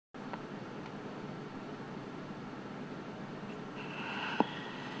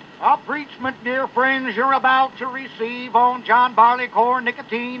A preachment, dear friends, you're about to receive on John Barleycorn,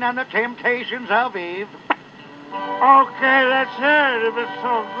 nicotine, and the temptations of Eve. Okay, let's hear it if it's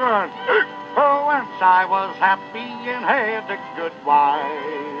so good. Oh, once I was happy and had a good wife.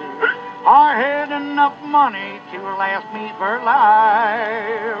 I had enough money to last me for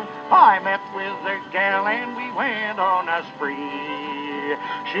life. I met with a gal and we went on a spree.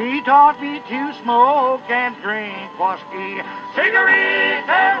 She taught me to smoke and drink whiskey, cigarettes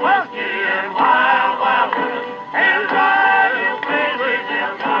and whiskey and wild, wild women. And drive you crazy,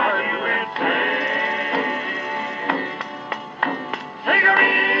 they'll drive you insane.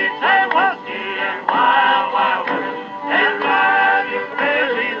 Cigarettes and whiskey and wild, wild women. They'll drive you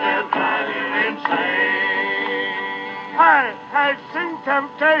crazy, they'll drive you insane. Hey, sing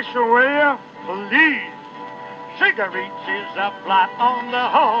Temptation, will you? Please. Cigarettes is a blot on the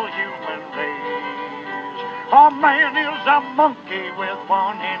whole human race. A man is a monkey with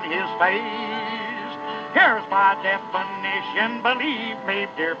one in his face. Here's my definition, believe me,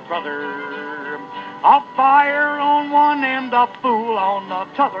 dear brother. A fire on one and a fool on the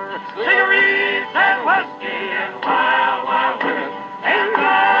t'other. Cigarettes and whiskey and wild, wild women. They'll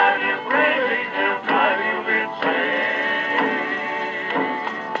drive you crazy, they'll drive you insane.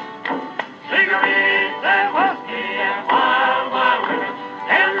 Cigarettes and whiskey and wild, wild women.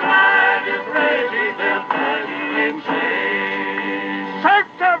 They'll drive you crazy, they'll drive you insane. Sing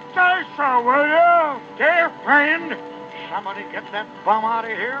Temptation, will you? Dear friend, somebody get that bum out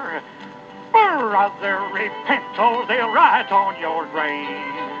of here. Brother, repent, or they'll write on your grave.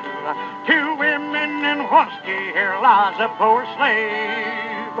 2 women and whiskey, here lies a poor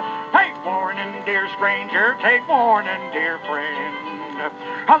slave. Take warning, dear stranger, take warning, dear friend.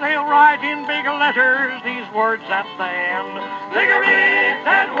 They'll write in big letters these words at the end. Cigarettes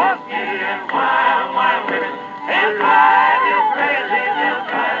and whiskey and wild, wild women. They'll drive you crazy, they'll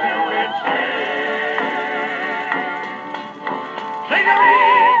drive you insane.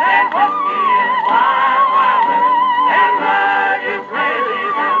 Cigarettes and whiskey and wild, wild women. They'll drive you crazy,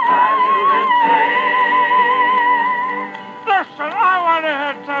 they'll drive you insane. Listen, I want to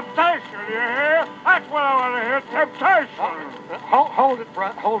hear Temptation, you hear? That's what I want to hear, Temptation. Hold it,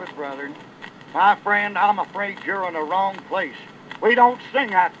 brother. My friend, I'm afraid you're in the wrong place. We don't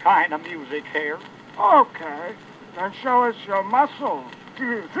sing that kind of music here. Okay, then show us your muscles.